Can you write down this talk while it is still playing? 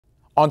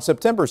On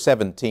September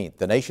 17th,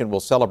 the nation will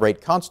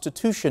celebrate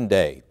Constitution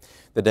Day,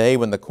 the day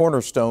when the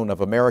cornerstone of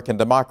American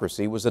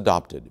democracy was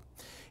adopted.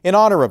 In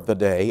honor of the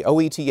day,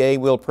 OETA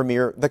will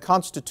premiere The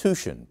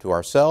Constitution to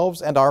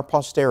ourselves and our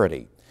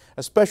posterity,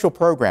 a special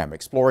program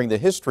exploring the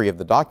history of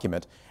the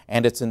document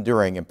and its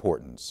enduring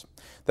importance.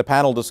 The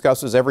panel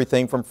discusses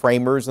everything from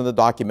framers in the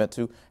document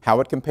to how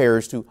it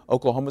compares to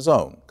Oklahoma's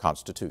own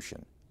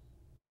Constitution.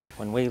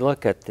 When we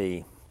look at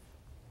the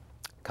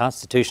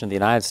Constitution of the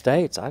United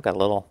States, I've got a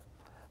little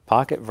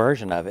pocket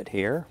version of it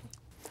here.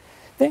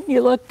 Then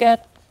you look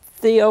at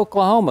the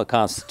Oklahoma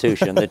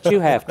Constitution that you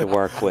have to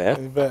work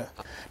with.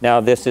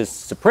 Now, this is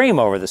supreme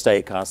over the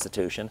state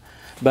constitution,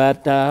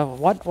 but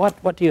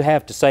what do you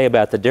have to say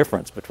about the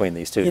difference between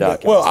these two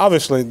documents? Well,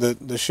 obviously,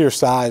 the sheer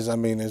size, I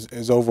mean,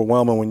 is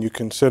overwhelming when you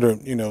consider,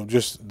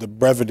 just the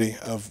brevity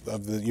of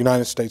the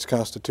United States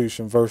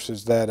Constitution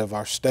versus that of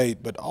our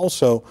state, but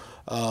also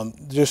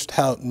just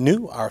how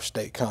new our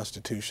state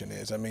constitution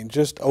is. I mean,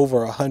 just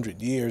over 100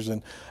 years,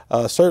 and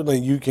certainly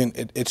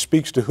it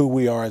speaks to who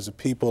we are as a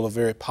people, a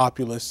very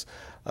populous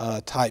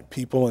type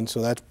people, and so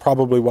that's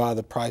probably why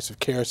the price of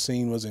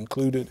kerosene was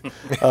included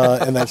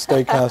in that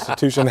state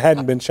constitution. It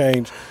hadn't been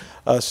changed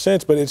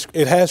since, but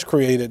it has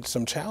created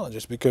some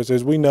challenges because,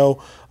 as we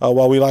know,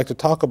 while we like to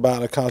talk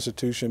about a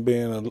constitution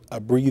being a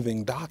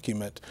breathing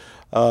document,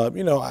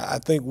 I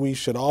think we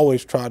should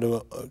always try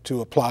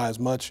to apply as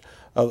much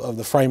of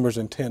the framers'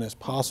 intent as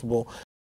possible.